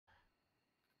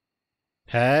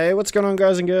Hey, what's going on,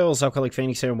 guys and girls? Alcoholic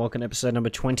Phoenix here, and welcome to episode number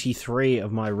 23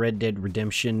 of my Red Dead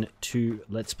Redemption 2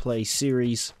 Let's Play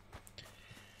series.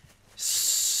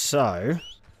 So,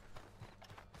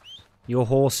 your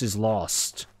horse is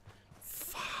lost.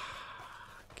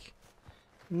 Fuck.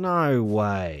 No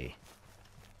way.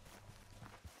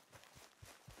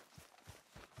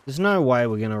 There's no way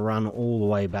we're gonna run all the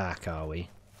way back, are we?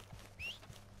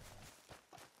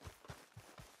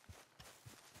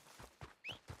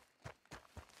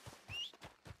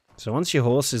 So once your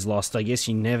horse is lost, I guess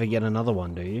you never get another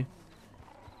one, do you?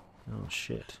 Oh,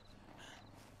 shit.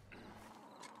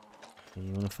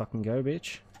 You wanna fucking go,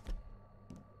 bitch?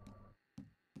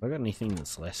 Have I got anything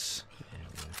that's less?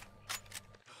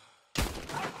 There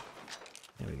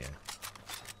we go.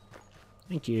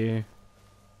 Thank you.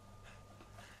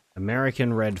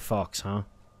 American red fox, huh?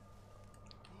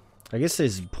 I guess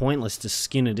it's pointless to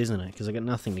skin it, isn't it? Because I got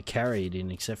nothing to carry it in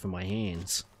except for my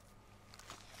hands.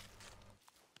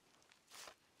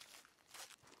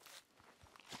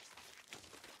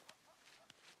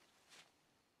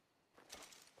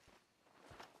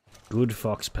 Good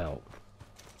fox pelt.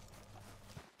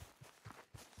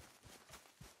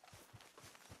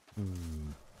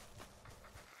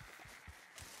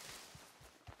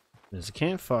 There's a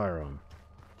campfire on.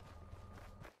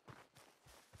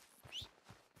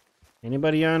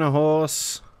 Anybody own a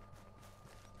horse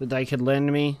that they could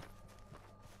lend me?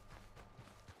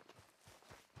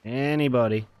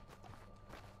 Anybody?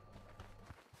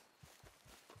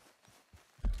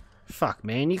 Fuck,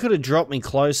 man, you could have dropped me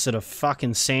closer to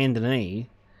fucking Saint Denis.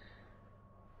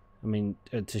 I mean,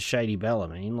 to Shady Belle, I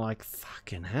mean, like,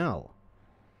 fucking hell.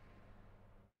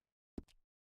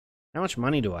 How much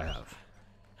money do I have?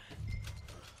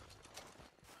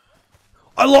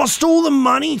 I lost all the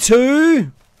money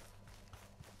too?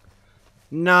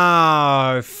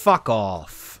 No, fuck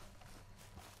off.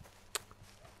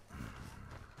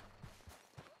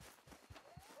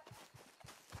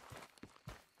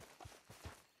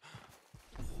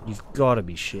 You've got to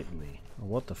be shitting me. Oh,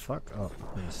 what the fuck? Oh,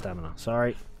 yeah, stamina.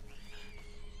 Sorry.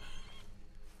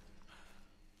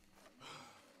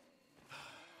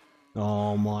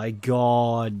 Oh my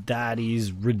god, that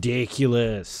is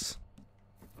ridiculous.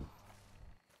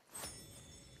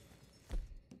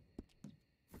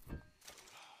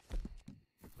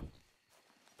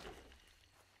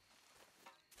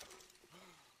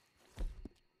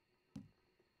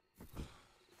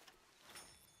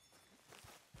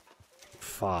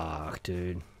 Fuck,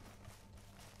 dude.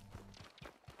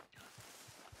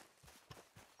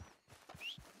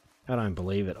 I don't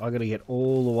believe it. I gotta get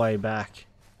all the way back.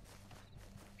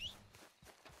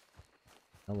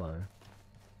 Hello.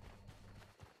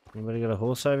 Anybody got a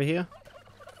horse over here?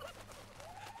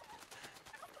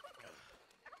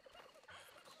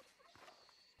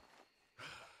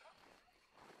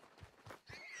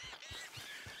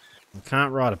 I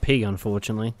can't ride a pig,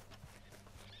 unfortunately.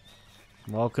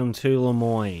 Welcome to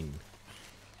Lemoyne.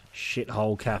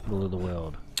 Shithole capital of the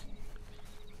world.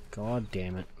 God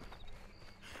damn it.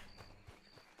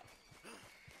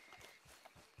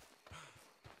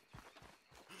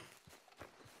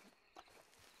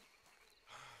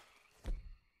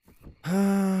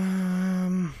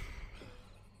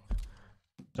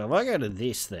 So if I go to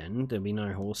this, then there'll be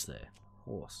no horse there.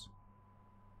 Horse.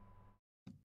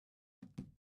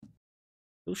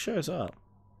 Who shows up?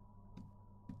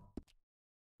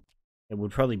 It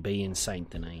would probably be in Saint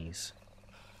Denis.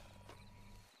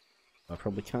 I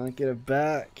probably can't get it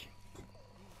back.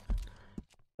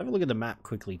 Have a look at the map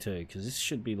quickly too, because this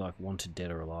should be like wanted dead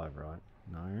or alive, right?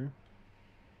 No.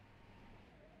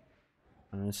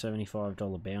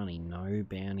 $175 bounty. No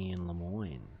bounty in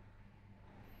Lemoyne.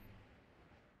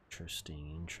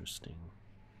 Interesting, interesting.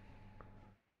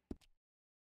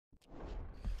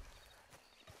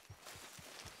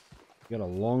 Got a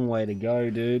long way to go,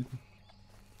 dude.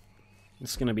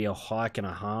 It's gonna be a hike and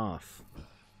a half.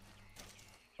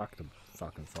 Fuck the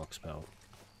fucking fox pelt.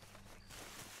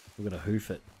 We're gonna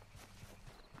hoof it.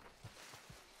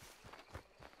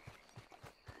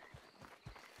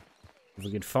 If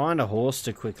we could find a horse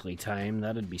to quickly tame,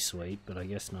 that'd be sweet, but I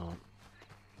guess not.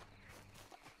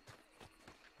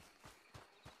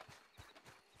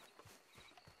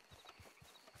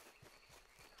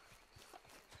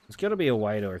 There's gotta be a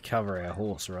way to recover our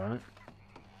horse, right?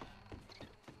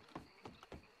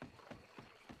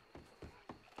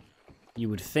 You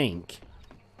would think.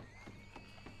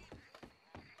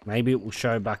 Maybe it will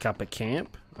show back up at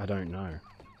camp? I don't know.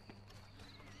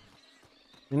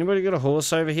 Anybody got a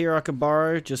horse over here I could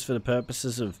borrow just for the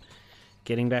purposes of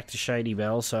getting back to Shady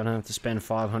Belle so I don't have to spend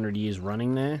 500 years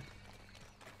running there?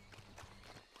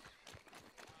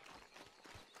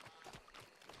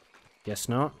 Guess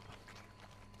not.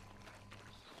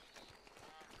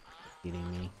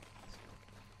 Kidding me.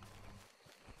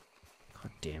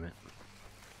 God damn it.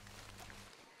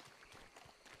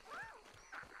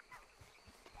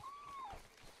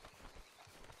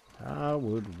 I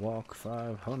would walk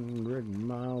 500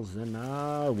 miles and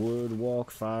I would walk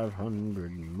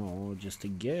 500 more just to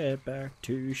get back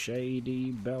to Shady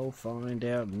Bell, find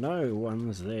out no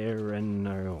one's there and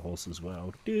no horse as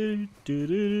well.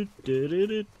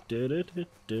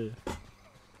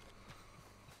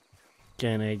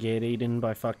 Gonna get eaten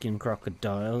by fucking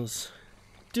crocodiles.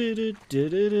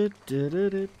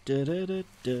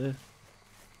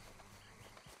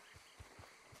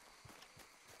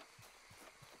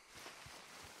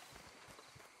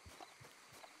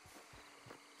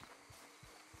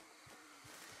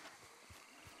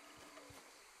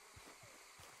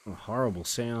 Horrible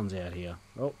sounds out here.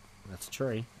 Oh, that's a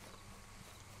tree.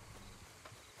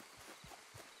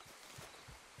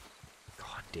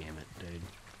 God damn it, dude.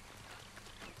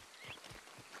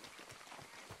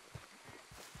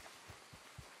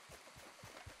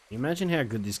 Imagine how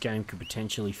good this game could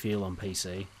potentially feel on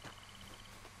PC.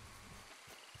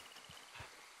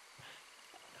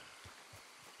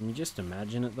 Can you just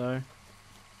imagine it though?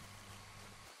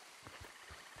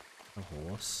 A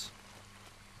horse.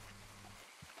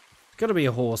 Gotta be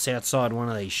a horse outside one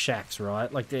of these shacks,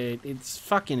 right? Like, it's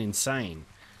fucking insane.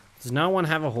 Does no one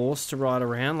have a horse to ride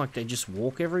around? Like, they just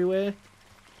walk everywhere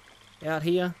out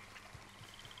here?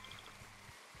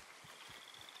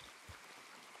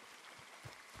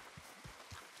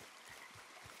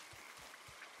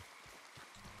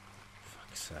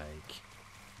 Fuck's sake.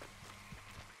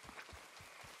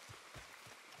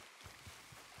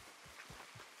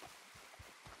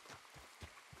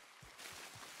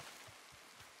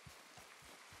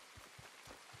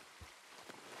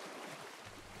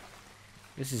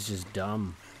 This is just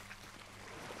dumb.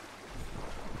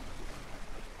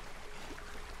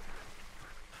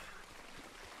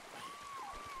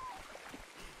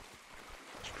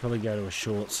 Should probably go to a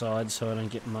short side so I don't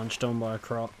get munched on by a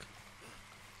croc.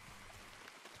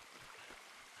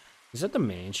 Is that the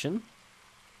mansion?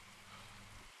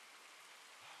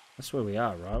 That's where we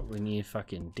are, right? We're near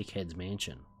fucking Dickhead's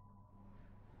mansion.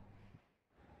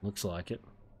 Looks like it.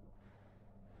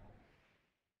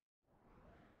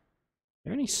 Is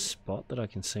there any spot that I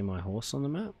can see my horse on the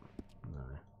map?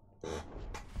 No.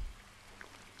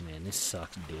 Man, this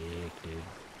sucks dick, dude.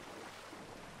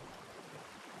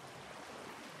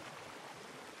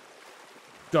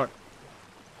 Go.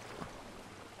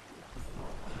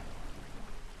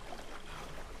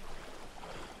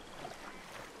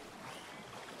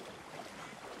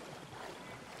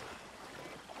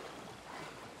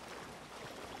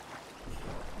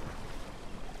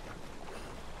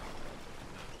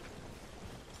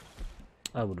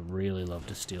 I would really love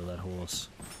to steal that horse.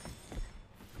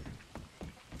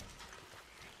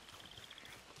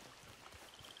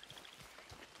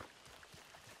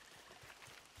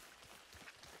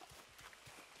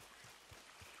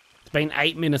 It's been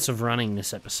 8 minutes of running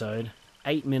this episode.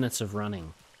 8 minutes of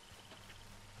running.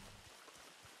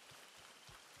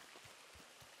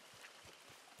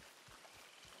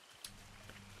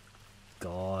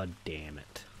 God damn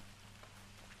it.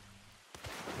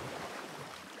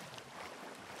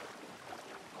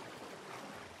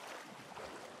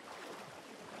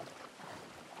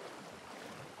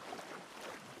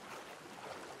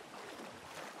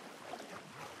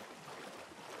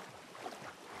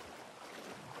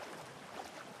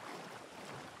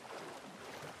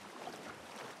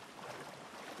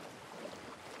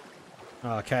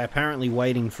 Okay, apparently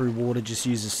wading through water just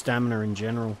uses stamina in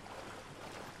general.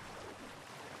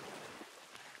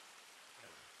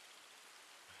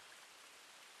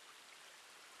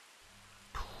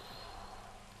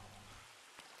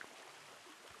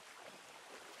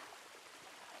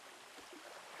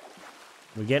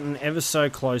 We're getting ever so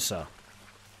closer.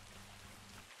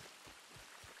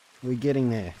 We're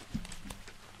getting there.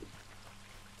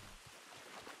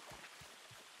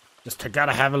 Just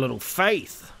gotta have a little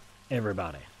faith,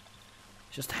 everybody.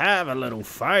 Just have a little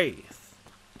faith.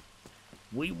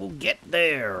 We will get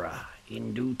there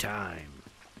in due time.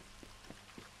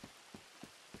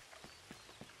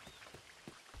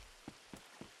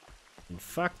 And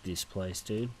fuck this place,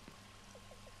 dude.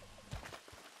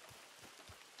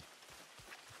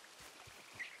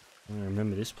 I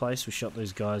remember this place. We shot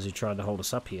those guys who tried to hold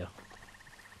us up here.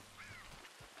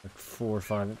 Like 4 or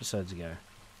 5 episodes ago.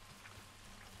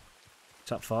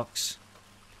 What's up, Fox?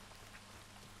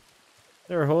 Is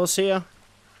there a horse here?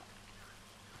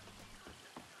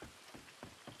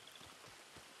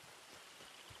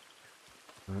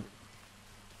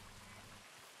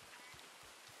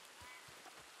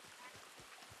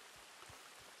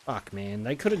 Fuck, man.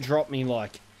 They could have dropped me,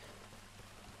 like,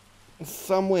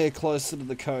 somewhere closer to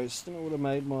the coast, and it would have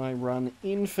made my run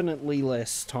infinitely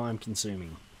less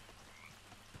time-consuming.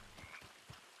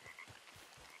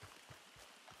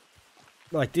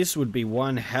 Like, this would be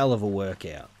one hell of a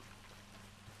workout.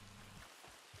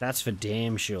 That's for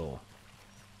damn sure.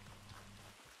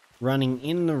 Running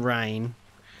in the rain,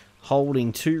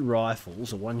 holding 2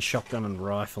 rifles, a 1 shotgun and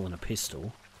rifle and a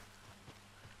pistol.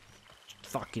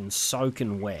 Fucking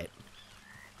soaking wet.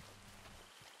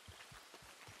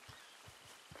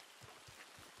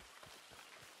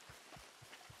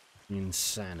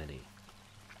 Insanity.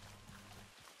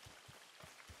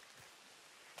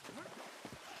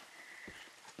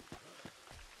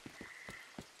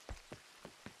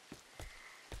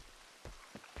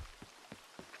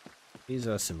 These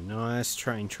are some nice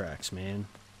train tracks, man.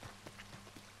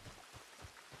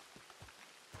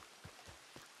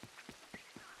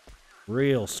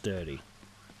 Real sturdy.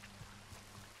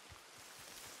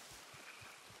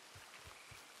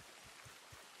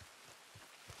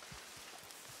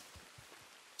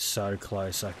 So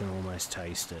close, I can almost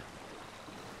taste it.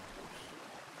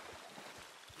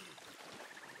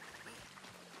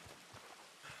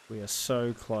 We are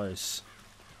so close.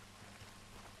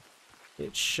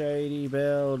 It's Shady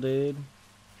Belle, dude.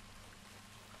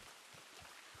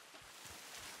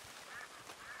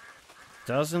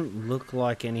 Doesn't look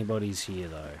like anybody's here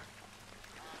though,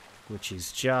 which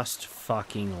is just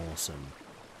fucking awesome.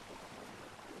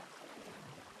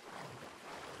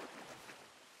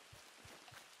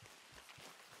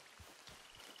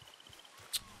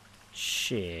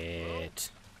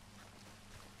 Shit.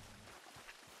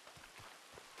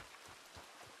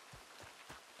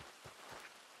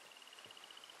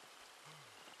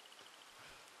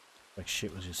 Like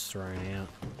shit was just thrown out.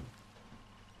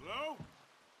 Hello?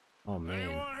 Oh man.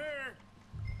 Anyone here?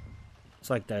 It's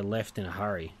like they left in a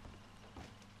hurry.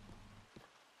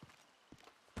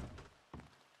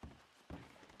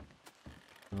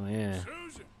 Oh yeah.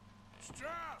 Susan!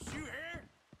 Strauss, you here?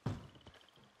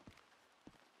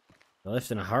 They left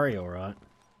in a hurry, alright.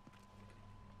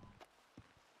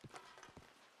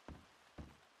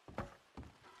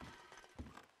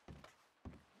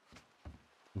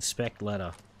 Inspect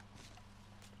letter.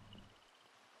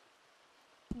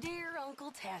 Dear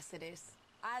Uncle Tacitus,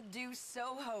 I do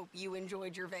so hope you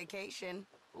enjoyed your vacation.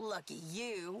 Lucky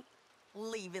you,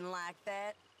 leaving like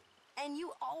that. And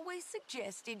you always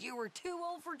suggested you were too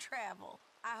old for travel.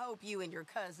 I hope you and your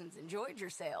cousins enjoyed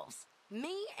yourselves.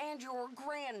 Me and your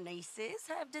grandnieces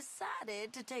have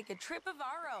decided to take a trip of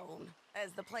our own,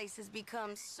 as the place has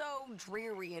become so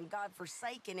dreary and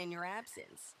godforsaken in your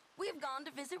absence. We have gone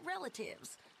to visit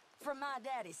relatives. From my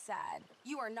daddy's side,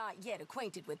 you are not yet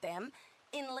acquainted with them,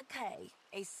 in Lacay,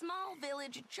 a small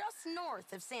village just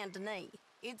north of Saint Denis.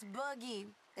 It's buggy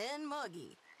and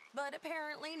muggy, but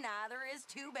apparently neither is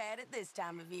too bad at this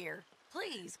time of year.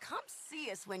 Please come see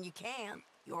us when you can.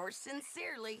 Yours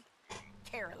sincerely,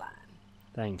 Caroline.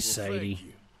 Thanks, Well, Sadie. thank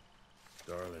you,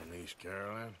 darling East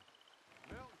Caroline.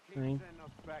 Sending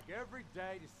us back every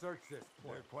day to search this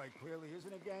place. There quite clearly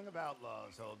isn't a gang of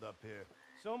outlaws holed up here.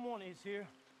 Someone is here.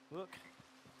 Look,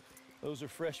 those are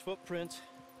fresh footprints.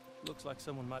 Looks like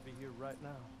someone might be here right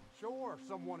now. Sure,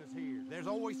 someone is here. There's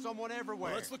always someone everywhere.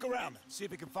 Well, let's look around then. See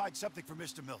if we can find something for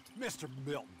Mr. Milton. Mr.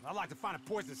 Milton. I'd like to find a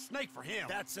poisonous snake for him.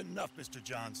 That's enough, Mr.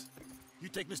 Johns. You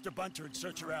take Mr. Bunter and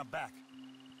search around back.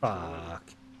 Fuck.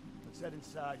 Let's head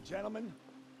inside. Gentlemen,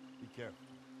 be careful.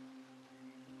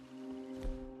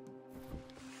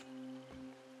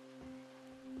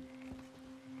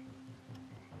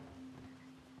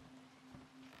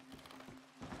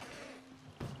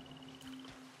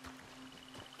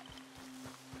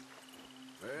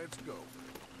 Let's go.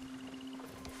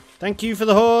 Thank you for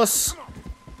the horse.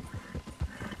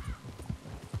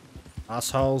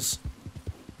 Assholes.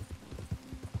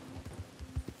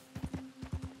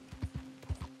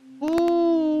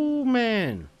 Ooh,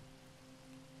 man.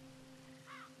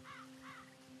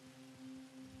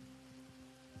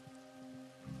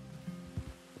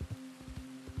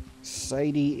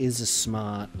 Sadie is a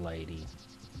smart lady.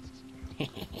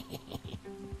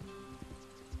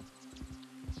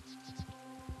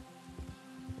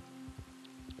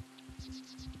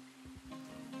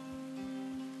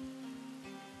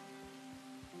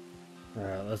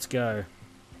 Alright, let's go.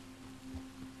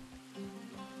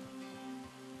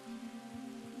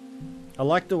 I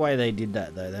like the way they did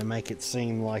that though. They make it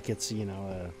seem like it's, you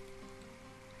know,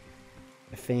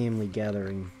 a family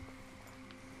gathering.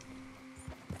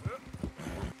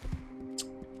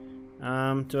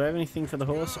 Do I have anything for the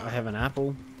horse? I have an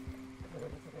apple.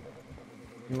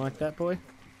 You like that, boy?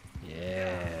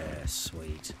 Yeah,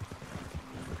 sweet.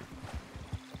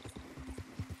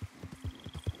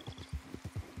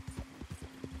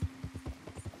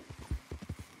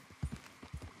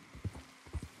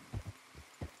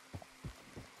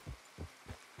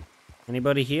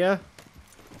 Anybody here?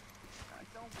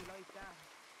 Don't be like that.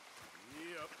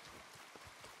 Yep.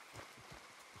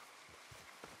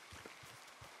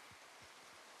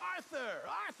 Arthur!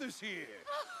 Arthur's here!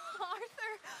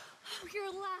 Arthur! Oh, you're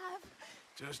alive.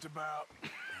 Just about.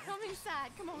 Come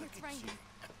inside. Come on, it's raining.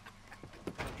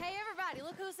 Hey, everybody,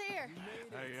 look who's here.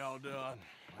 How y'all doing?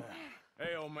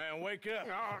 Hey, old man, wake up.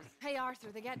 Hey, Arthur,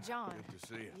 they got John. Good to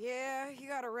see you. Yeah, he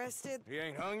got arrested. He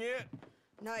ain't hung yet?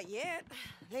 Not yet.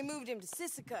 They moved him to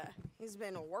Sisika. He's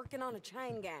been working on a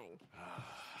chain gang.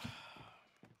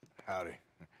 Howdy.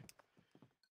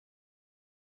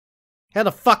 How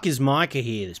the fuck is Micah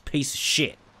here, this piece of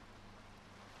shit?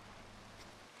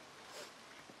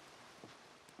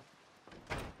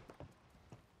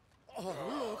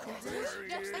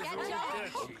 Yes, they got John.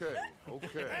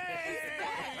 Okay.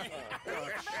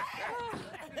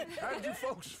 How did you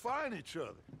folks find each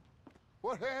other?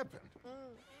 What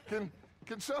happened?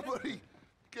 Can somebody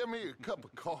give me a cup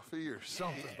of coffee or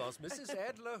something? It was Mrs.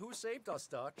 Adler who saved us,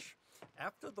 Dutch.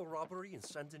 After the robbery in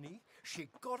Saint Denis, she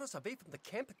got us away from the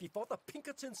camp before the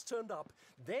Pinkertons turned up.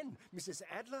 Then Mrs.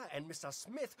 Adler and Mr.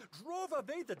 Smith drove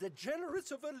away the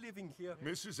degenerates who were living here.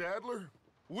 Mrs. Adler,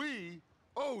 we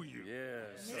owe you.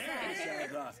 Yes.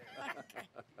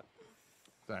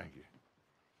 Thank you.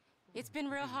 It's been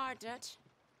real hard, Dutch.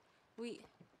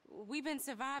 We've been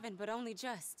surviving, but only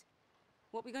just.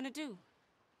 What we gonna do?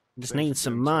 Just need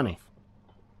some money.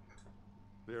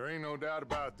 There ain't no doubt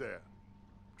about that.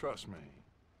 Trust me.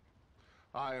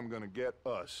 I am gonna get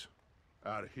us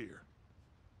out of here.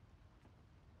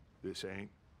 This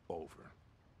ain't over.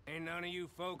 Ain't none of you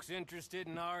folks interested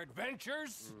in our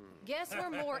adventures? Guess we're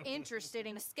more interested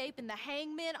in escaping the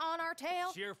hangmen on our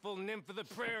tail. Cheerful nymph of the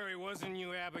prairie, wasn't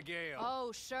you, Abigail?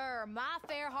 Oh, sure. My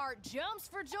fair heart jumps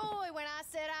for joy when I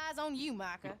set eyes on you,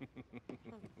 Micah.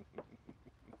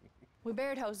 We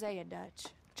buried Hosea, Dutch.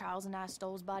 Charles and I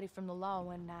stole his body from the law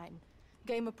one night and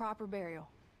gave him a proper burial.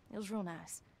 It was real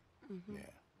nice.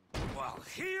 Well,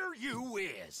 here you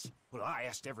is. Well, I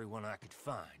asked everyone I could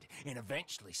find, and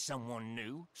eventually someone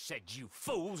new said you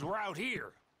fools were out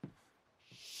here.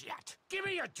 Shit. Give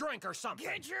me a drink or something.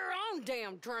 Get your own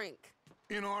damn drink.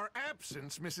 In our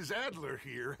absence, Mrs. Adler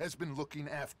here has been looking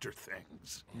after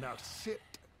things. Now sit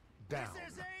down.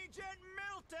 This is Agent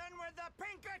Milton with the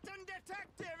Pinkerton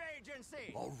Detective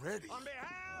Agency. Already? On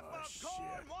behalf of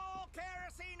Cornwall,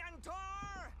 Kerosene, and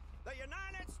Tar, the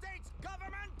United States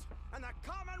government, and the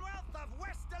Commonwealth of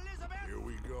West Elizabeth. Here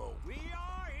we go. We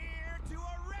are here to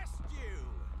arrest you.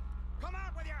 Come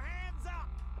out with your hands up.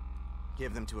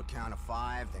 Give them to a count of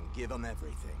 5, then give them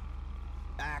everything.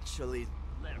 Actually,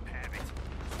 Let him have it.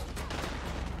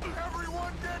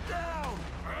 Everyone get down!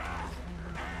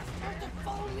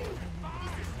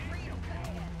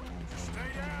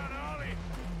 Stay down, Ollie.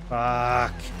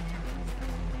 Fuck.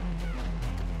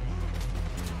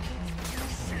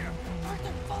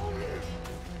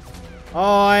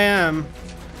 Oh, I am.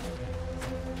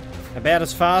 About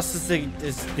as fast as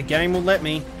the game will let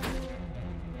me.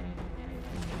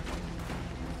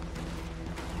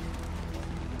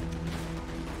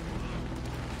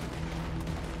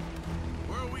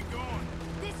 Where are we going?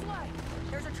 This way.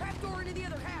 There's a trapdoor into the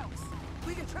other house.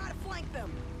 We can try to flank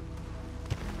them.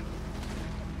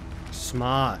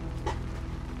 Smart.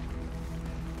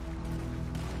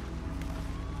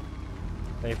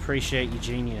 They appreciate your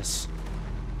genius.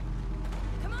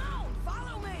 Come on,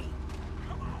 follow me.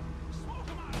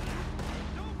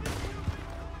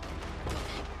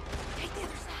 Take the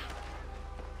other side.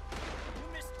 You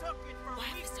mistook it for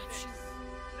weakness.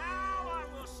 Now I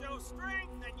will show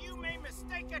strength, and you may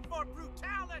mistake it for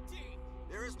brutality.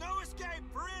 There is no escape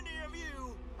for any of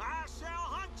you. I shall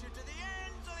hunt you to the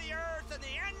ends of the earth and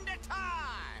the end of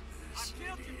time. I've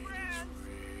killed your friends.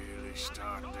 Really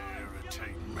starting to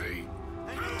irritate me.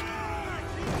 And you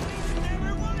will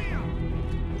every one of you.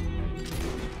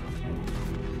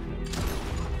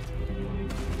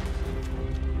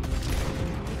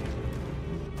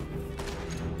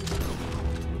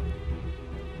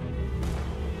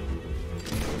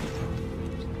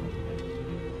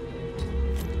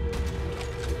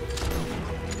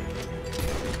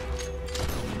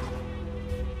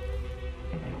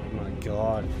 Oh my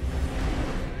god.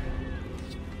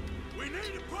 We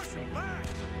need to push him back.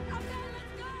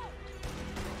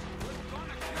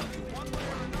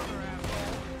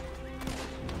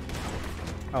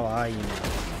 How are you now?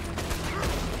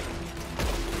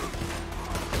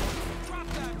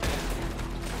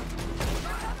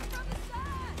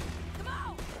 Come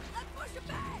on, let's push it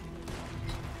back.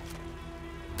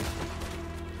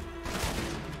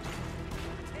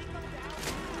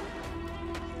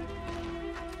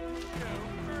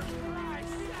 For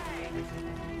Christ's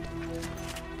sake.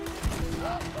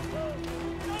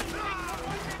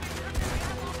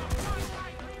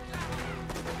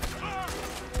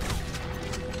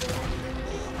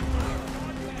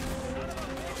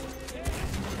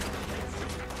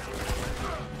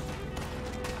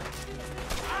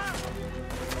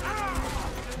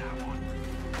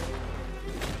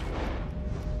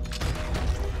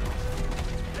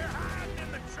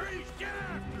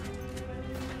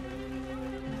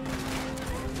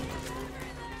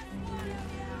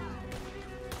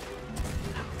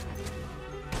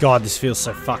 God, this feels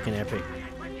so fucking epic.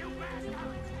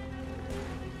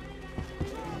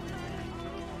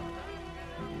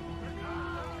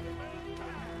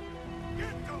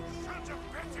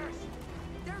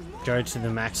 Go to the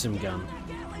Maxim gun.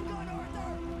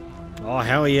 Oh,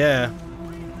 hell yeah.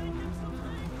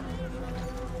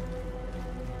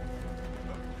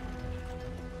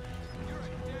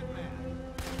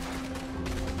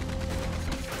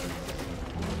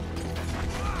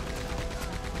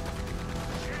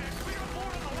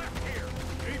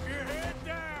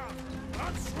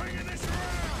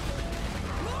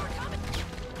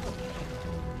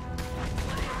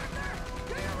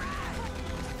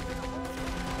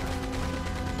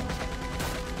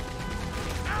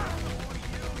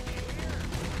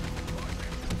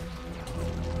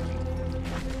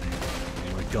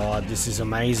 God, this is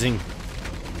amazing.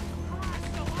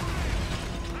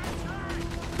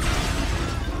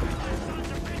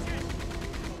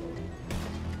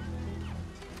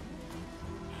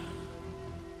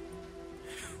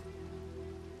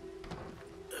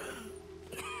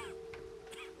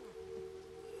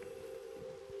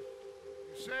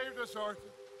 You saved us, Arthur.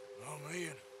 Oh, me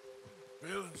and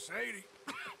Bill and Sadie.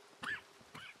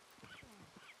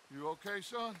 You okay,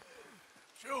 son?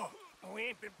 Sure. We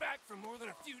ain't been back for more than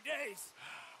a few days.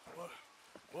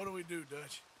 What do we do,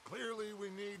 Dutch? Clearly, we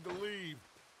need to leave.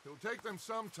 It'll take them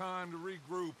some time to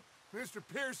regroup. Mr.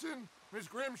 Pearson, Miss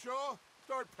Grimshaw,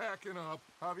 start packing up.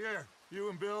 Javier, you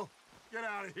and Bill, get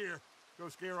out of here. Go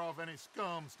scare off any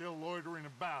scum still loitering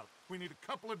about. We need a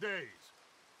couple of days.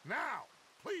 Now,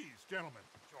 please, gentlemen.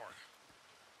 Sure.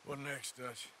 What next,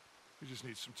 Dutch? We just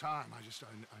need some time. I need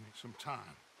some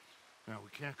time. Now, we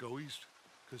can't go east,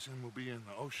 because then we'll be in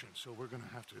the ocean, so we're gonna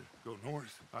have to go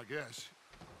north, I guess.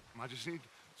 I just need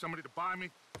somebody to buy me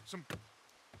some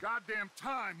goddamn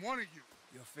time, one of you.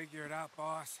 You'll figure it out,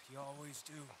 boss. You always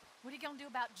do. What are you gonna do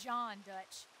about John,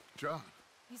 Dutch? John?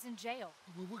 He's in jail.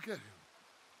 We'll get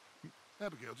him.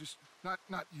 Abigail, just not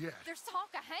yet. There's talk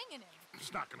of hanging him.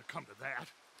 It's not gonna come to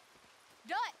that.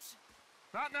 Dutch!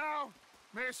 Not now,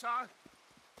 Mesa.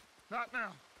 Not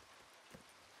now.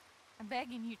 I'm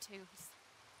begging you to.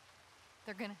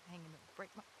 They're gonna hang him and break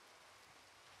my...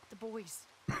 The boys'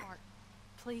 heart.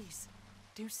 Please,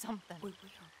 do something. We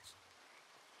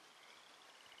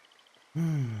will.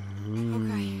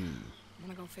 Okay. I'm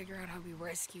gonna go figure out how we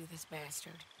rescue this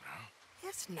bastard. Now?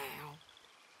 Yes, now.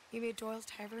 Maybe at Doyle's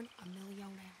Tavern on Million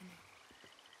Avenue.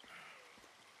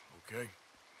 Okay.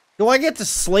 Do I get to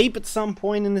sleep at some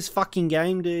point in this fucking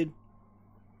game, dude?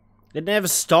 It never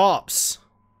stops.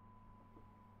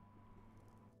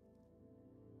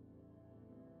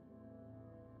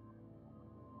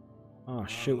 Oh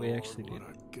shit, we actually did. What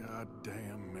a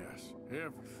goddamn mess.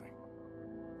 Everything.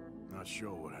 Not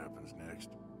sure what happens next.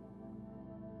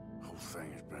 Whole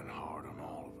thing has been hard on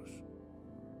all of us.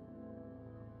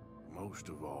 Most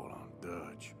of all on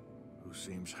Dutch, who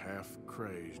seems half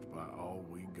crazed by all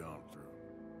we've gone through.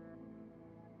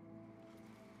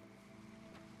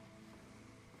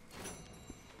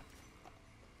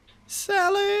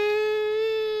 Sally!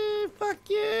 Fuck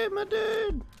yeah, my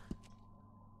dude!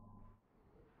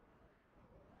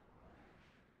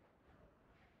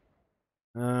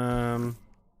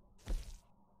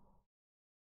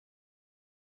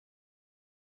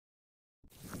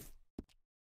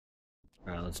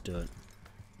 Alright, let's do it.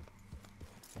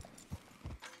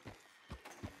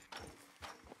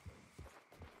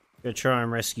 Go try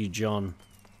and rescue John.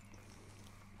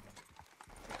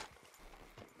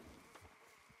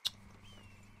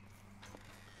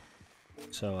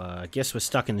 So, I guess we're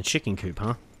stuck in the chicken coop,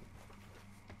 huh?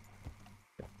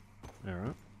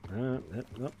 Alright.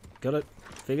 Yep, got it.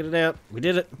 Figured it out. We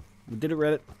did it. We did it,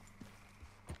 Reddit.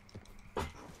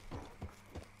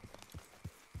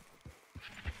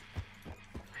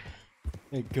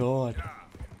 Thank God.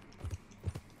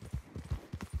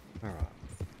 Alright.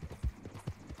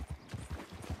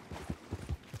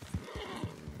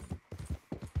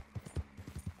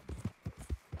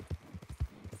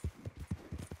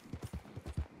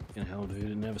 Fucking hell,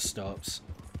 dude. It never stops.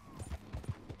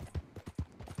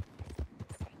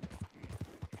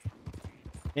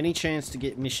 Any chance to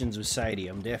get missions with Sadie,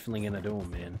 I'm definitely gonna do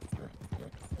them, man.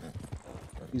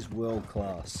 He's world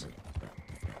class.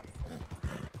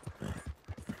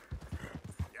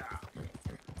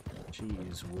 She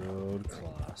is world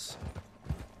class.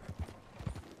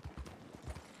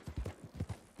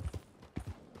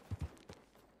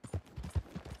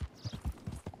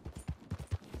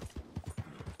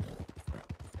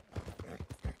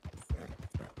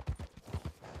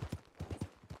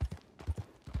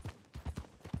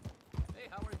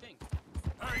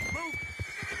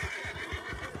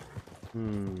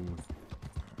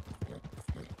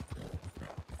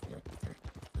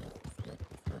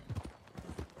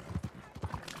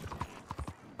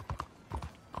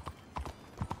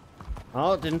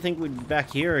 Oh, didn't think we'd be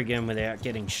back here again without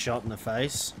getting shot in the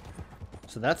face.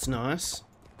 So that's nice.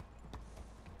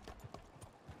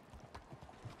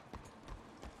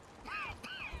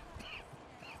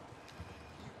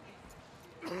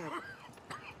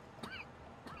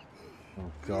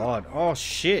 Oh god. Oh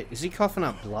shit. Is he coughing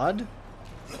up blood?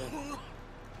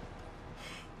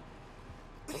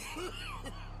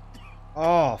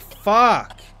 Oh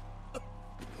fuck.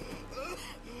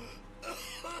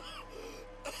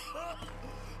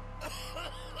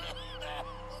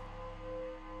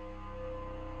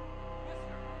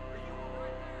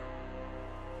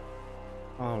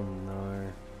 Oh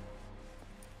no.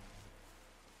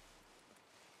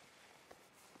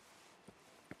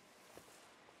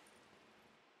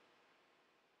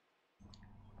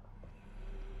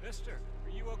 Mister,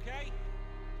 are you okay?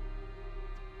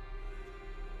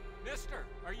 Mister,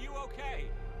 are you okay?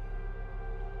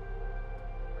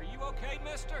 Are you okay,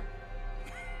 mister?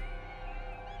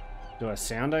 Do I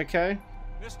sound okay?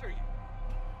 Mister,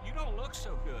 you don't look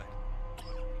so good.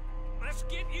 Let's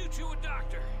get you to a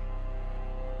doctor.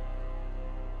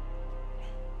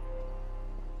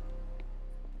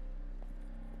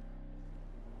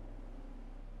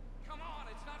 Come on,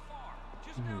 it's not far.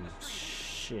 Just down the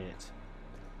street. Shit.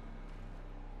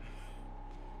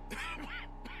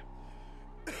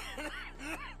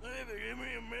 Give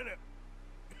me a minute.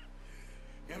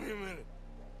 Give me a minute.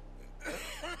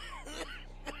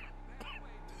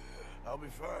 I'll be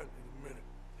fine in a minute.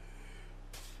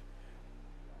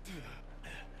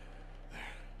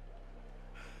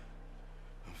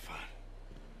 I'm fine.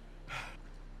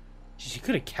 You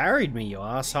could have carried me, you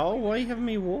asshole. Why are you having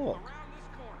me walk?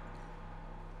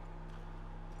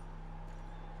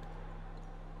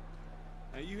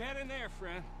 Now you head in there,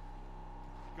 friend.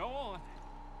 Go on.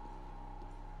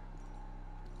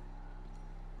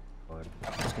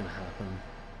 What's gonna happen?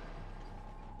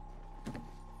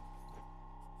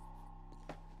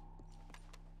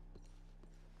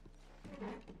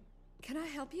 Can I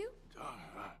help you?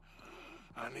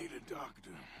 I need a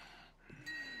doctor.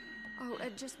 Oh,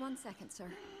 just 1 second, sir.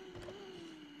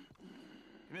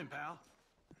 Come in, pal.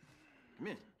 Come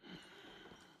in.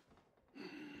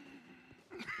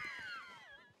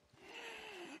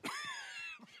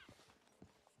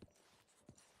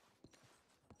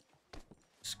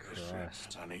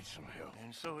 Christ. I need some help.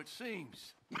 And so it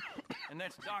seems. And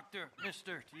that's Dr.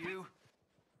 Mister to you?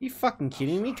 You fucking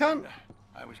kidding me, cunt?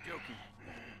 I was joking.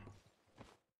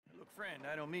 Look, friend,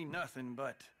 I don't mean nothing,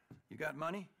 but you got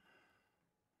money?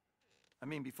 I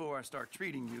mean, before I start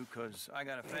treating you, because I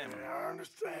got a family. Yeah, I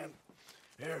understand.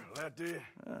 Here, that dear.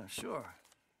 Sure.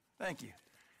 Thank you.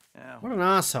 Now, What an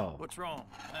asshole. what's wrong?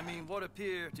 I mean, what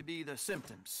appear to be the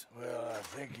symptoms? Well, I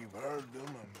think you've heard them.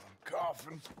 I'm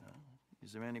coughing.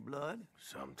 Is there any blood?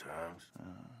 Sometimes.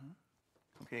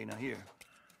 Okay, now here.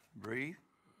 Breathe.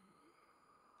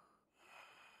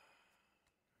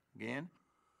 Again.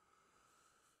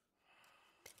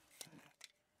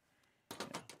 Yeah.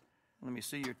 Let me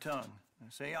see your tongue. Now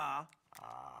say ah.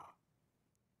 Ah.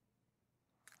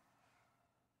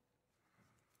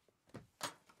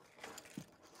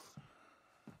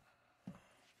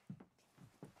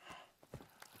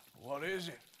 What is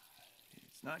it?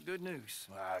 It's not good news.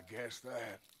 I guess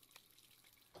that.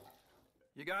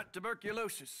 You got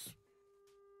tuberculosis.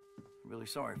 Really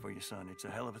sorry for you, son. It's a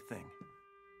hell of a thing.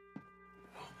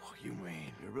 What do you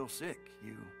mean? You're real sick.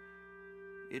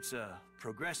 It's a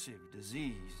progressive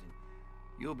disease, and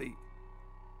you'll be...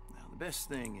 Now, the best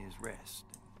thing is rest.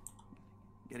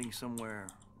 Getting somewhere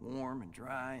warm and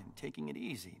dry and taking it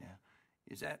easy. Now,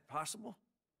 is that possible?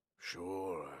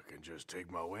 Sure, I can just take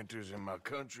my winters in my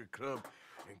country club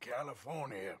in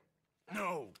California.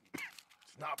 No,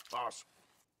 it's not possible.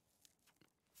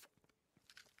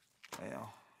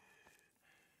 Well,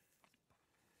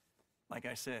 like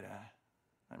I said,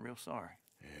 I'm real sorry.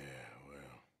 Yeah,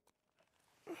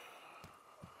 well...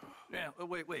 Yeah,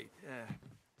 wait.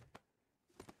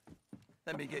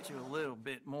 Let me get you a little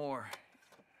bit more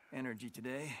energy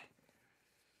today.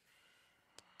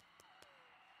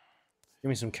 Give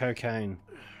me some cocaine.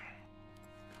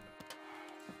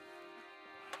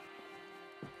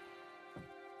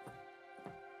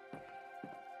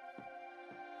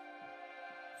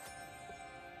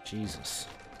 Jesus.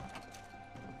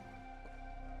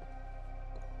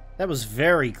 That was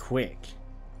very quick.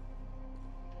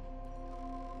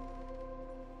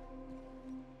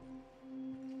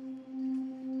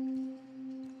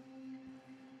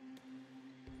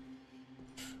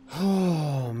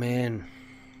 Oh, man.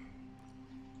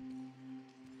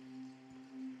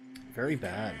 Very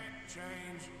bad.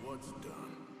 Change what's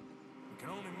done. We can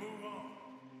only move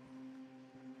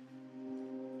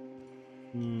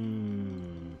on.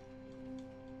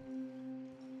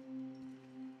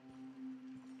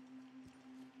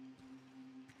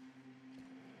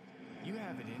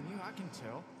 I can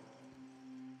tell.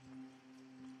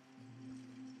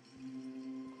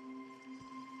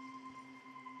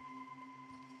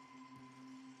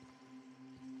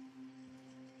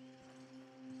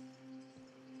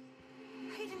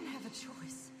 He didn't have a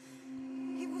choice.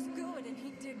 He was good and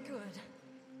he did good.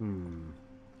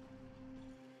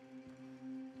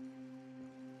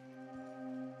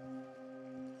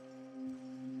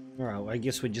 Alright, well, I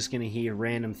guess we're just gonna hear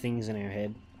random things in our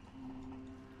head.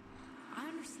 I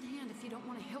understand if you don't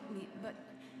want to help me, but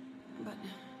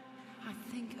I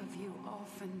think of you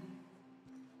often.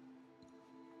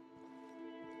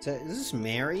 So, is this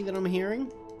Mary that I'm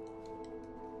hearing?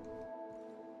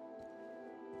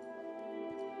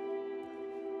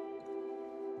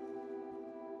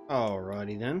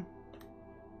 Alrighty then.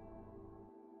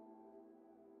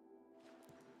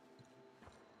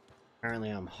 Apparently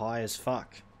I'm high as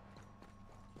fuck.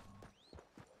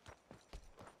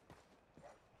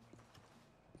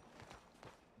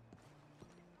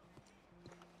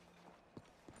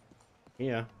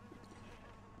 Yeah.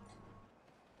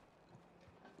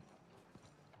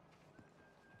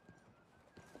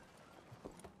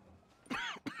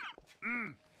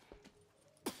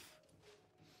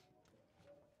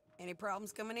 Any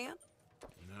problems coming in?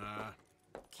 Nah.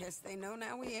 Guess they know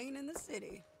now we ain't in the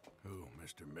city. Who,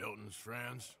 Mr. Milton's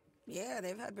friends? Yeah,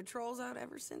 they've had patrols out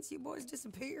ever since you boys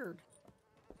disappeared.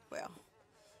 Well,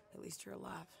 at least you're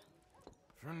alive.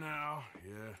 For now,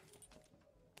 yeah.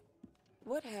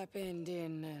 What happened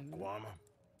in, Guama?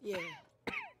 Yeah.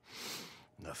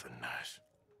 Nothing nice.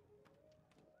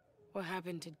 What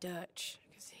happened to Dutch?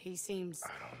 Because he seems...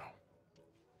 I don't know.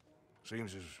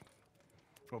 Seems as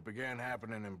what began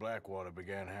happening in Blackwater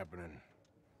began happening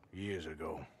years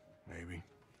ago, maybe.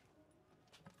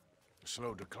 A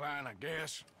slow decline, I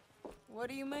guess. What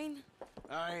do you mean?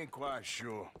 I ain't quite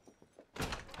sure.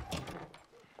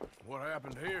 What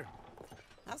happened here?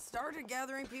 I started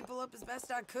gathering people up as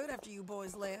best I could after you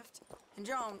boys left. And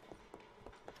John,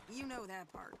 you know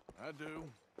that part. I do.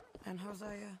 And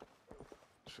Hosea?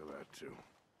 So that too.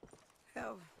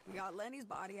 Hell, we got Lenny's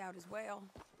body out as well.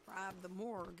 Robbed the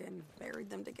morgue and buried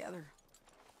them together.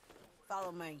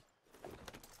 Follow me.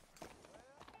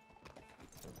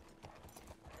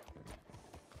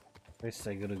 At least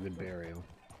they got a good burial.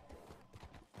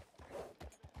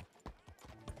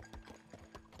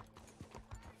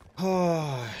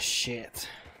 Oh, shit.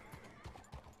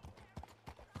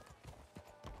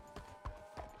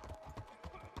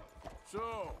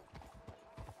 So,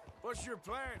 what's your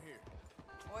plan here?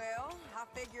 Well, I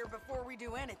figure before we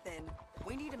do anything,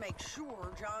 we need to make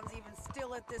sure John's even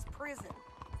still at this prison.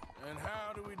 And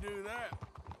how do we do that?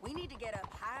 We need to get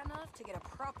up high enough to get a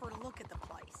proper look at the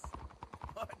place.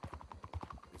 What?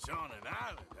 It's on an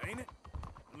island, ain't it?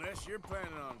 Unless you're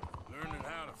planning on learning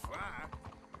how to fly.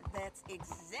 That's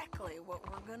exactly what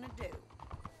we're gonna do.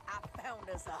 I found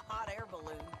us a hot air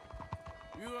balloon.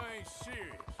 You ain't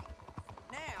serious.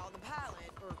 Now, the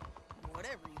pilot, or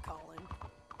whatever you call him,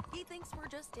 he thinks we're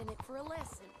just in it for a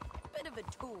lesson. Bit of a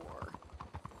tour.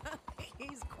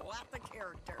 He's quite the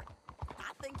character.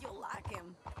 I think you'll like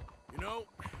him. You know,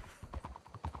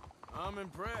 I'm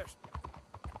impressed.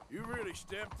 You really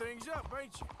stepped things up,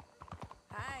 ain't you?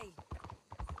 Hey,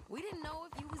 we didn't know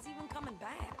if you was even coming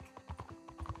back.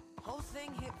 Whole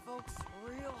thing hit folks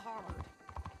real hard.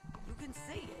 You can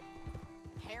see it.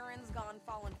 Heron's gone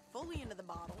falling fully into the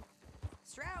bottle.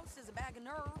 Strauss is a bag of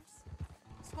nerves.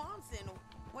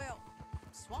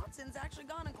 Swanson's actually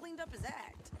gone and cleaned up his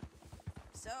act.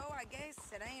 So I guess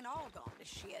it ain't all gone to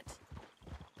shit.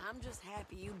 I'm just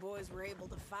happy you boys were able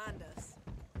to find us.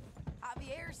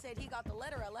 Javier said he got the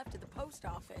letter I left at the post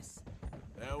office.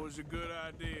 That was a good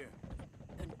idea.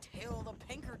 Until the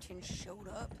Pinkertons showed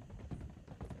up.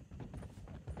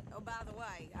 Oh, by the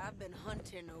way, I've been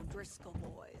hunting O'Driscoll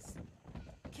boys.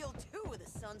 Killed 2 of the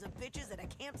sons of bitches at a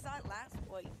campsite last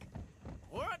week.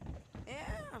 What?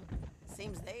 Yeah.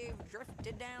 Seems they've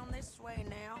drifted down this way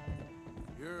now.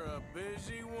 You're a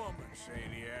busy woman,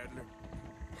 Sadie Adler.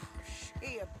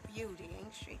 She a beauty,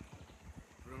 ain't she?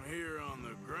 From here on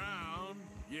the ground,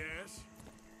 yes.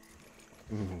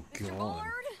 Oh, Mr.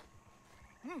 Bullard?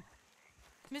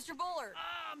 Mr. Bullard!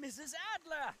 Ah, Mrs.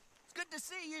 Adler! It's good to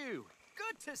see you.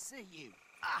 Good to see you.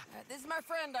 This is my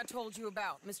friend I told you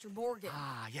about, Mr. Morgan.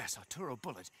 Ah, yes, Arturo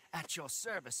Bullitt. At your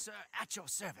service, sir. At your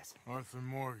service. Arthur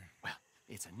Morgan. Well,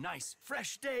 it's a nice,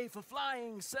 fresh day for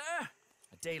flying, sir.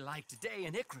 A day like today,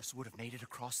 an Icarus would have made it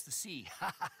across the sea.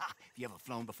 Have you ever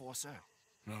flown before, sir?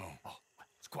 No. Oh,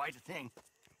 it's quite a thing.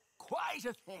 Quite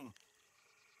a thing.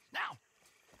 Now,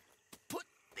 put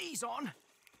these on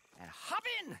and hop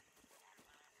in.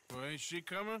 Well, ain't she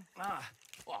coming?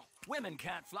 Well, women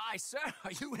can't fly, sir.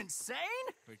 Are you insane?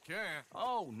 They can't.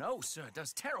 Oh, no, sir. It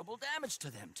does terrible damage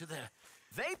to them, to their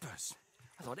vapors.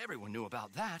 I thought everyone knew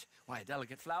about that. Why, a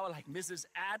delicate flower like Mrs.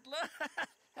 Adler?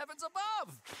 Heavens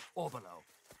above! Or below.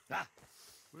 Ah.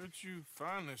 Where'd you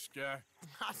find this guy?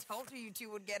 I told you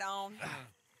two would get on.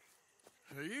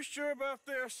 Are you sure about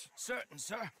this? Certain,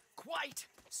 sir. Quite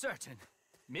certain.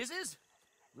 Mrs.,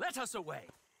 let us away.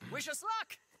 Wish us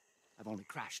luck. I've only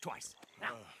crashed twice.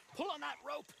 Now, pull on that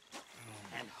rope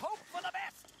and hope for the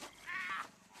best. Ah!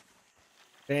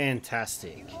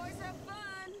 Fantastic. You boys have fun.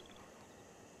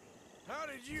 How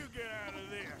did you get out of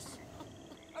this?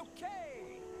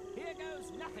 Okay, here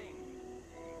goes nothing.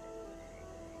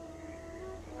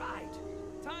 Right,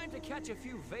 time to catch a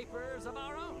few vapors of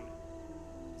our own.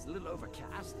 It's a little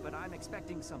overcast, but I'm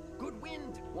expecting some good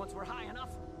wind once we're high enough.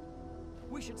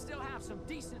 We should still have some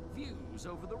decent views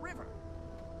over the river.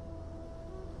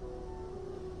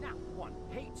 Now, one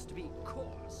hates to be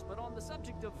coarse, but on the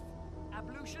subject of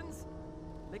ablutions,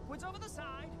 liquids over the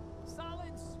side,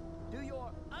 solids, do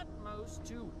your utmost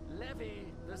to levy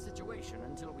the situation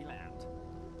until we land.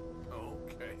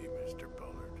 Okay, Mr.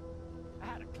 Bullard. I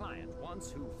had a client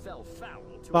once who fell foul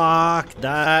to Fuck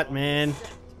that, man.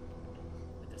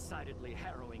 a decidedly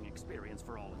harrowing experience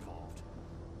for all involved.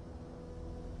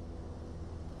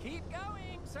 Keep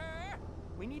going, sir.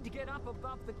 We need to get up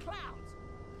above the clouds.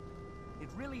 It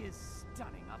really is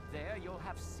stunning up there. You'll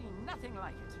have seen nothing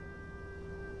like it.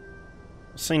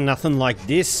 I've seen nothing like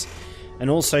this. And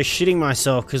also shitting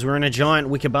myself because we're in a giant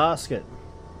wicker basket.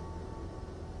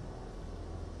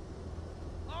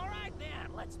 All right,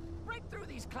 then. Let's break through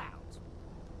these clouds.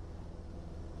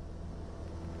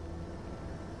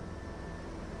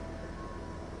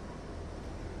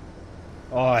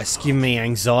 Oh, it's giving me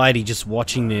anxiety just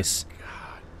watching this.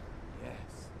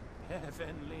 Yes,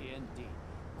 heavenly indeed.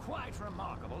 Quite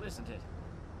remarkable, isn't it?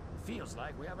 Feels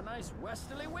like we have a nice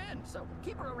westerly wind, so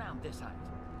keep her around this height.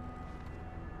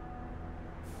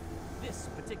 This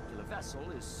particular vessel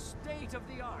is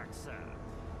state-of-the-art, sir.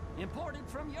 Imported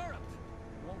from Europe.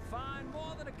 Won't find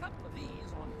more than a couple of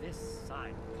these on this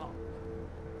side of the pond.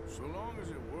 So long as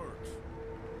it works.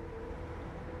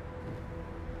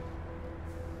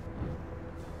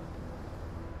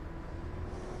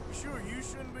 You sure you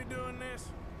shouldn't be doing this?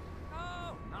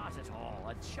 Oh, not at all.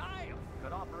 A child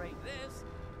could operate this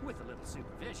with a little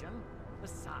supervision.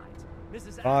 Besides,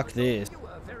 Mrs. Fuck Adler, this. you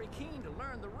were very keen to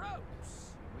learn the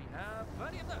ropes. We have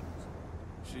plenty of those.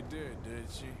 She did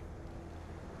she?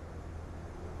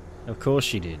 Of course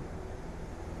she did.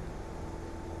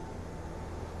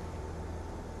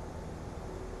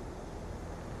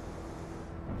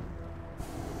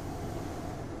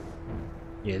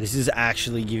 Yeah, this is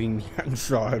actually giving me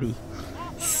anxiety.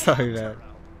 So bad.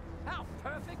 How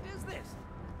perfect is this?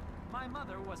 My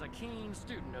mother was a keen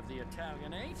student of the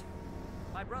Italian 8.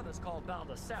 My brother's called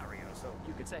Baldessario, so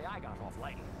you could say I got off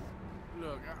lightly.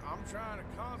 Look, I'm trying to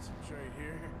concentrate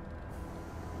here.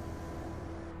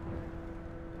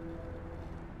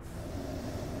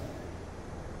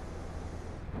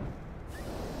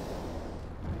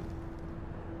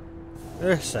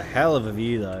 It's a hell of a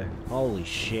view though. Holy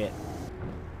shit.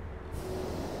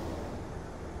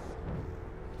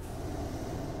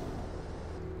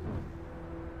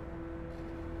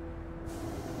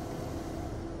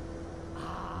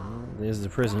 There's the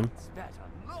prison. That's better.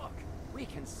 Look, we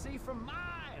can see for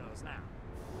miles now.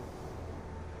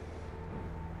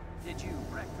 Did you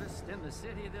breakfast in the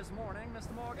city this morning,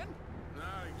 Mr. Morgan?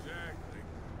 Not exactly.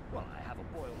 Well, I have a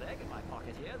boiled egg in my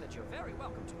pocket here that you're very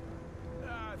welcome to.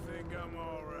 I think I'm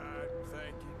all right,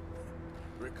 thank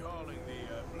you. Recalling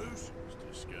the ablutions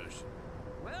discussion.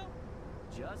 Well,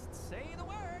 just say the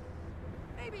word.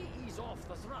 Maybe ease off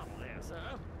the throttle there,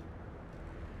 sir.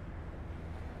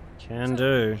 Can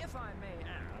do. If I may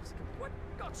ask, what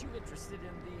got you interested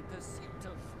in the pursuit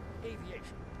of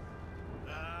aviation?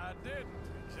 I didn't,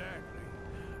 exactly.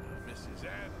 Mrs.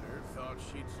 Adler thought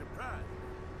she'd surprise me.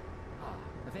 Ah,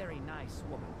 a very nice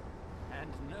woman. And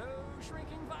no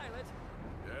shrinking violet.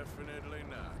 Definitely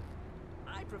not.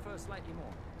 I prefer slightly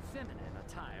more feminine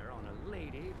attire on a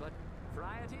lady, but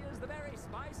variety is the very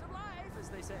spice of life, as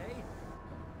they say.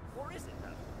 Or is it,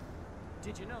 though?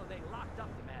 Did you know they locked up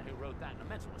the man who wrote that in a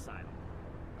mental asylum?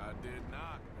 I did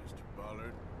not, Mr.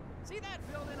 Bullard. See that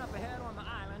building up ahead on the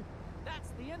island? That's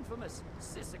the infamous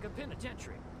Sisika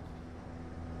Penitentiary.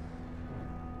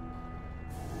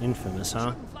 Infamous, huh?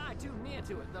 Shouldn't fly too near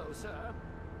to it, though, sir.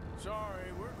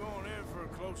 Sorry, we're going in for a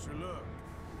closer look.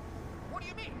 What do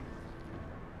you mean?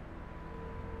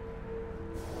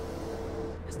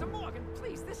 Mr. Morgan,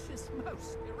 please, this is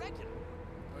most irregular.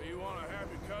 Well, you want a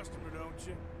happy customer, don't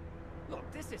you?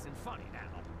 Look, this isn't funny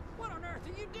now. What on earth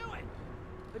are you doing?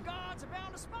 The guards are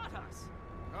bound to spot us.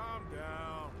 Calm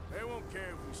down. They won't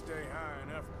care if we stay high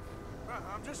enough.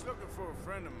 I'm just looking for a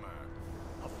friend of mine.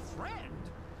 A friend?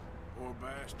 Poor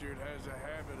bastard has a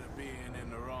habit of being in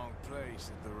the wrong place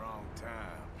at the wrong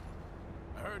time.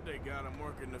 I heard they got him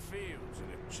working the fields in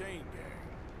a chain gang.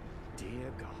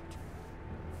 Dear God.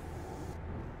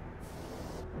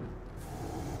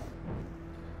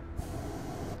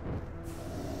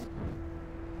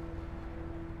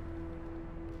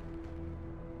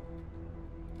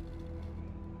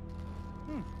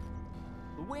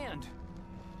 The wind.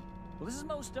 Well, this is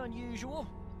most unusual.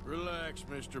 Relax,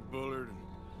 Mr. Bullard, and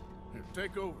here,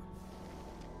 take over.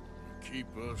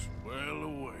 Keep us well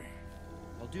away.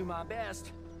 I'll do my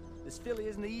best. This filly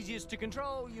isn't the easiest to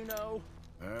control, you know.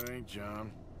 That ain't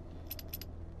John.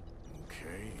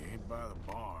 Okay, ain't by the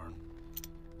barn.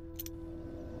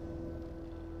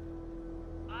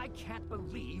 I can't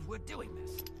believe we're doing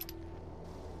this.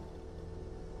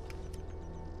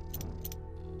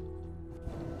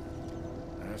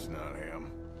 That's not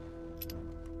him.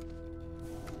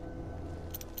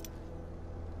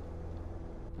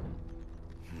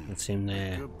 That's him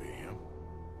there. Could be him.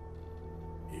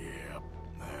 Yep,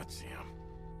 that's him.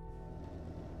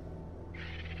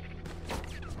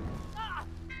 Ah!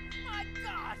 My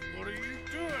God! What are you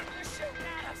doing? They're shooting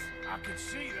at us! I can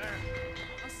see that.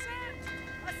 Ascend!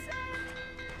 Ascend!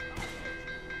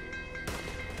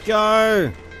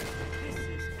 Go! This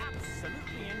is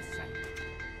absolutely insane.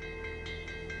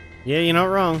 Yeah, you're not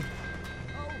wrong.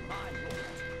 Oh my Lord.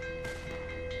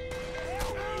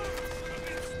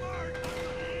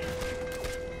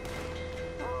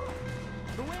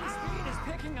 The wind speed is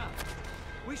picking up.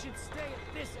 We should stay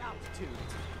at this altitude,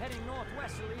 heading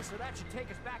northwesterly, so that should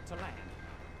take us back to land.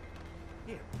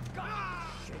 Here, God,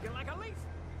 shaking like a leaf.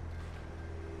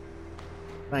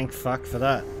 Thank fuck for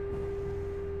that.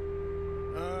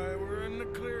 We're in the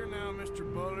clear now, Mr.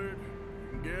 Bullard. You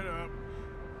can get up.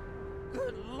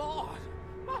 Good Lord,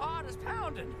 my heart is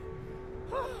pounding.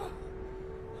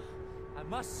 I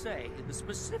must say, the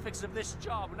specifics of this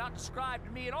job were not described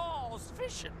to me at all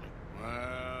sufficiently.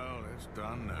 Well, it's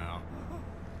done now.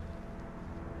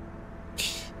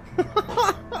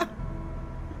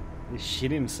 He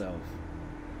shit himself.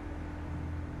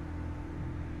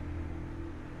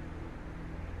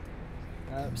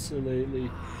 Absolutely.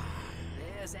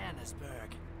 There's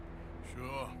Annesburg.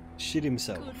 Sure. Shit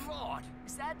himself. Good Lord,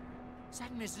 is that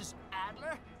Mrs.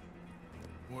 Adler?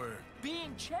 Where?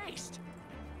 Being chased.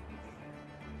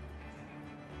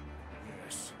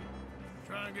 Yes.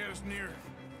 Try to get us near.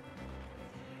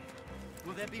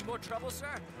 Will there be more trouble,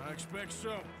 sir? I expect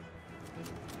so.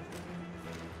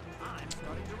 I'm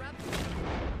starting to run.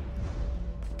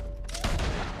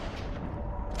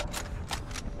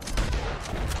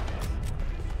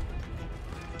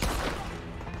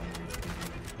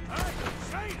 Hey,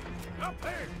 Shane! Up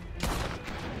there!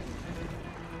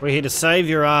 We're here to save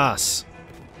your ass.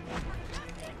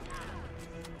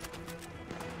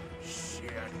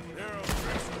 Shit, they're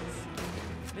officials.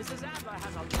 Mrs. Adler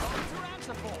has a lot to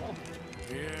answer for.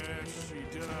 Yes, she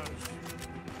does.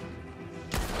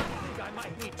 I think I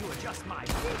might need to adjust my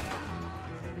feet.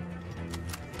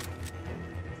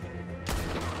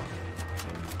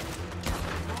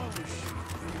 Holy shit,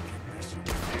 we're messing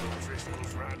with the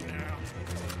Driscolls right now.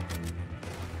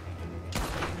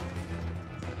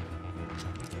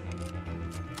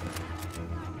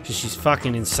 She's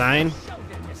fucking insane.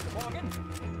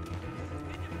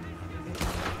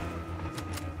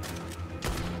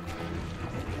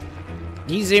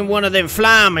 He's in one of them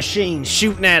flying machines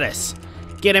shooting at us.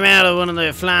 Get him out of one of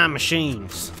the flying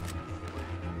machines.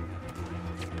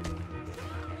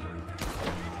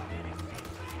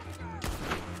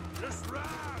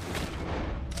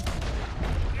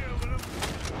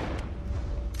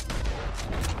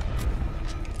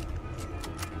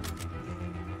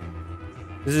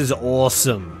 This is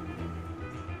awesome.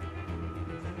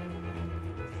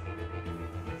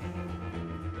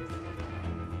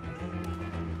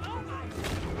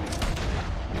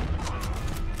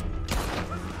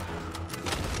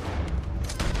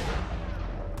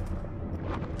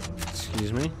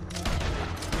 Excuse me.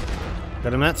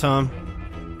 Got him that time.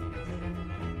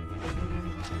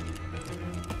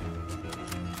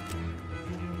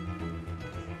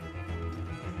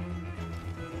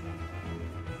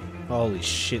 Holy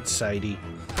shit, Sadie.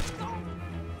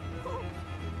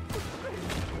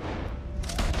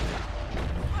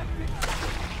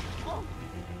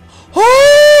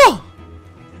 Oh!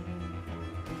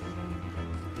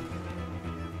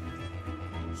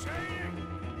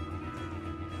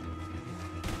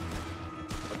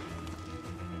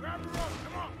 Grab her up,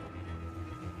 come on!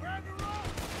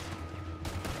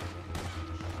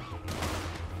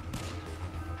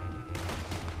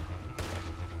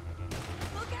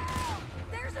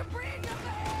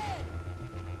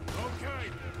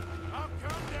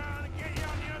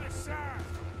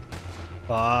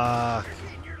 Fuck.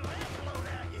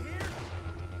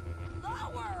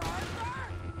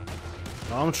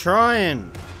 I'm trying,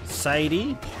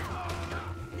 Sadie.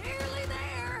 Nearly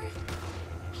there.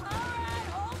 All right,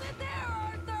 hold it there,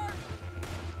 Arthur.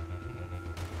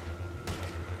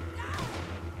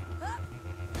 Up,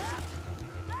 up.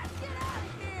 Let's get out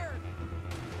of here.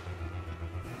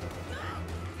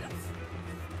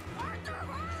 Arthur,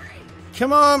 hurry!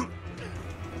 Come on.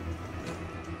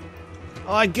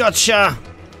 I gotcha. I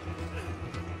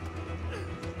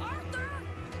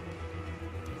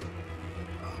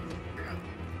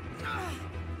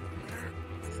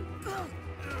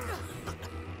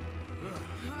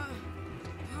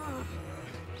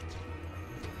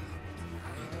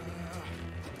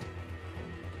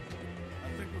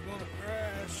think we're gonna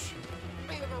crash.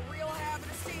 We have a real habit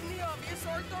of seeing the obvious,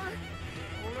 Arthur.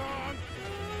 Hold on.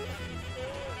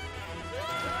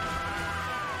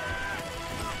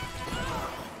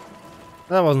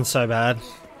 That wasn't so bad. Did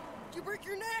you break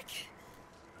your neck?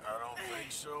 I don't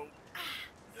think so.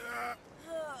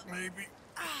 Maybe.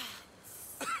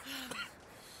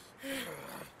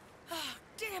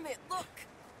 Damn it, look.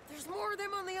 There's more of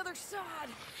them on the other side.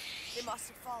 They must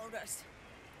have followed us.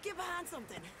 Get behind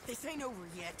something. This ain't over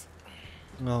yet.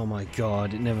 Oh my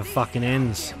god, it never fucking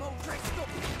ends. Damn old Driscoll.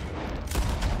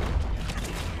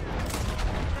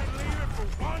 Leave it for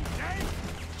one day?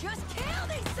 Just kill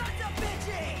these sons of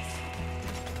bitches!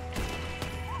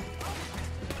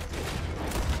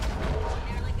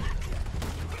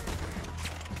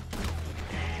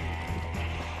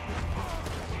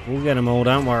 We'll get them all,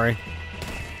 don't worry.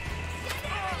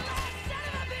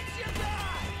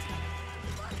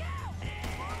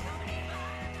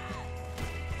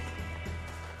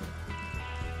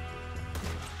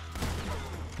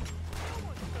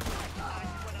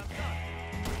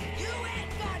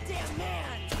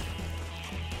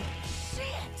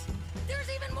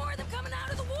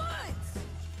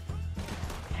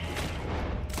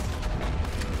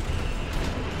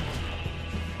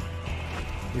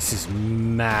 This is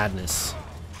madness.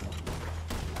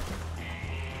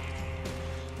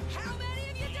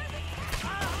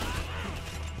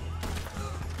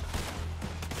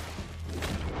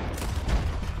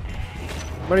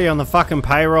 What are you on the fucking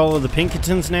payroll of the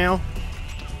Pinkertons now?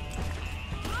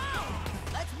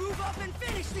 Let's move up and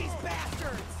finish these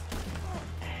bastards!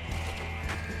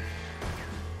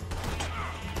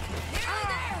 Nearly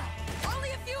there! Only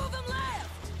a few of them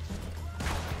left!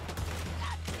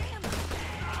 God damn it!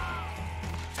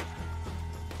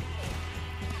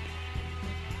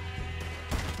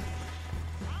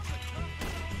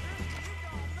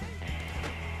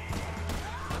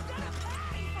 I'm gonna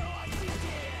pay for what you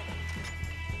did!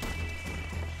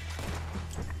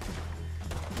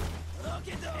 Look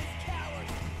at those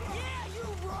cowards! Yeah, you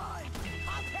run!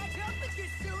 I'll catch up with you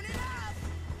soon enough!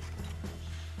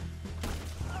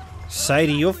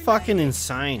 Sadie, you're fucking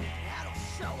insane. That'll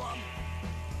show 'em!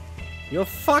 You're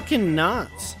fucking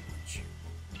nuts.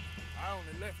 I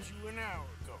only left you an hour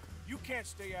ago. You can't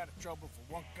stay out of trouble for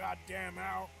one goddamn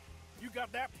hour. You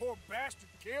got that poor bastard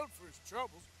killed for his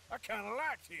troubles. I kind of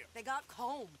liked him. They got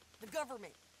Combe, the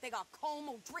government. They got Combe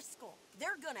O'Driscoll.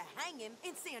 They're gonna hang him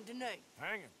in Saint Denis.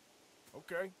 Hang him.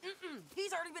 Okay.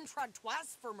 He's already been tried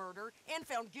twice for murder and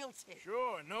found guilty.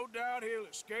 Sure, no doubt he'll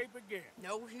escape again.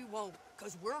 No, he won't,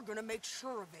 because we're gonna make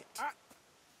sure of it.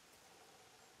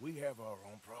 We have our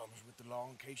own problems with the law,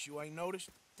 in case you ain't noticed.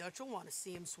 Dutch will want to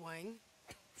see him swing.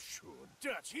 Sure,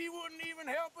 Dutch. He wouldn't even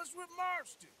help us with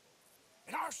Marston.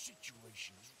 And our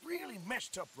situation is really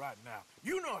messed up right now.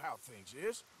 You know how things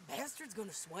is. Bastard's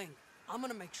gonna swing. I'm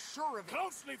gonna make sure of it.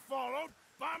 Closely followed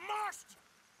by Marston.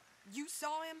 You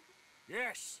saw him?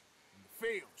 Yes, in the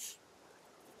fields.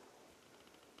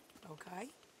 Okay.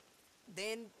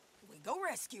 Then we go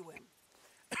rescue him.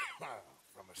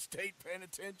 From a state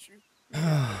penitentiary?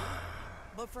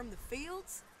 But from the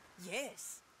fields?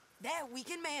 Yes. That we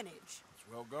can manage. It's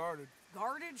well guarded.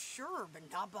 Guarded, sure,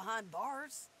 but not behind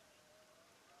bars.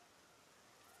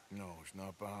 No, it's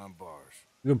not behind bars.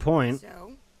 Good point.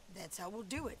 So, that's how we'll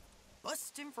do it.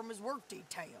 Bust him from his work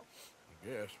detail. I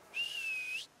guess.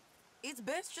 It's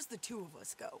best just the two of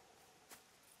us go.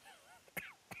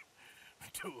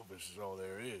 The two of us is all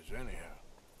there is, anyhow.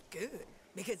 Good,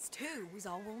 because two is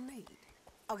all we'll need.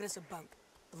 I'll get us a boat,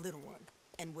 a little one,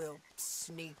 and we'll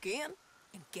sneak in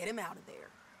and get him out of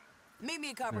there. Meet me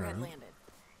at Copperhead Landing.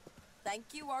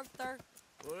 Thank you, Arthur.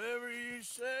 Whatever you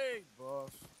say,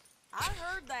 boss. I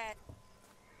heard that.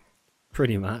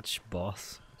 Pretty much,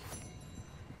 boss.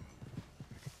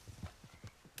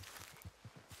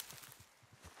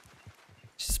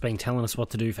 She's been telling us what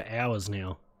to do for hours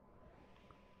now.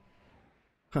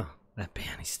 Huh. That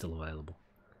bounty's still available.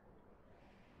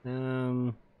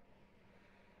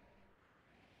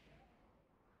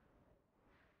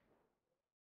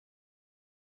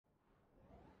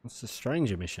 What's the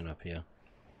stranger mission up here?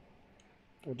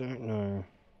 I don't know.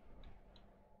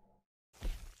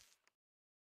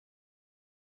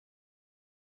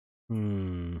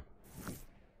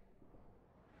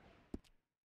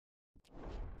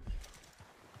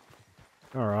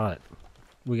 Alright.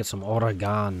 We got some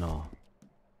oregano.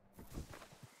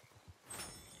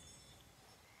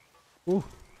 Ooh,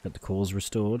 got the cores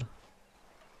restored.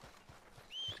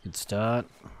 Good start.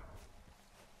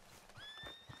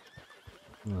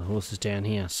 Oh, the horse is down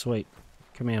here. Sweet.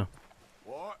 Come here.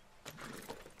 What?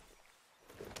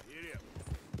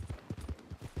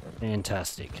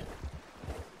 Fantastic.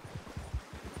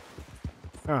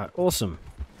 Alright, awesome.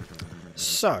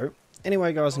 So,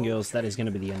 anyway guys and girls, that is going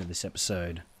to be the end of this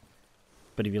episode.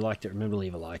 But if you liked it, remember to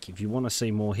leave a like. If you want to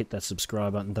see more, hit that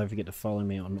subscribe button. Don't forget to follow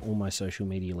me on all my social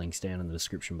media links down in the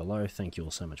description below. Thank you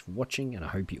all so much for watching, and I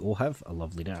hope you all have a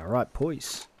lovely day. Alright,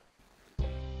 peace.